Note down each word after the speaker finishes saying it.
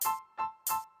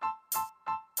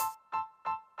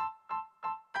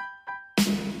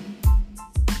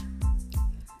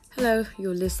Hello,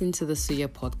 you're listening to the Suya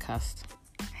podcast.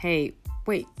 Hey,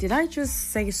 wait, did I just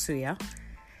say Suya?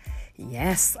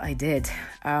 Yes, I did.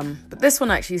 But this one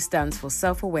actually stands for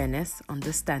self-awareness,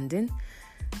 understanding,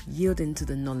 yielding to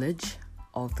the knowledge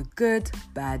of the good,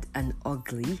 bad, and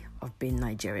ugly of being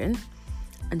Nigerian,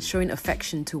 and showing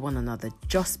affection to one another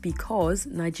just because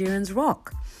Nigerians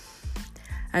rock.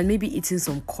 And maybe eating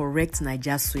some correct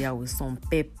Niger suya with some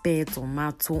pepper,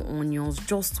 tomato, onions,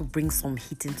 just to bring some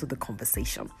heat into the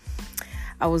conversation.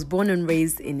 I was born and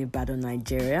raised in Ibadan,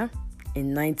 Nigeria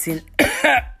in 19...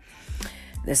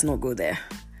 Let's not go there.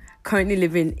 Currently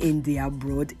living in the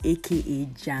abroad, aka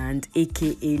Jand,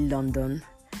 aka London.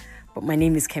 But my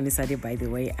name is Kemi Sade, by the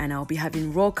way, and I'll be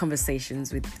having raw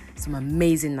conversations with some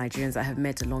amazing Nigerians I have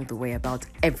met along the way about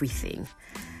everything.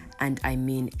 And I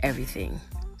mean everything.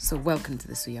 So welcome to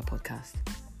the Suya podcast.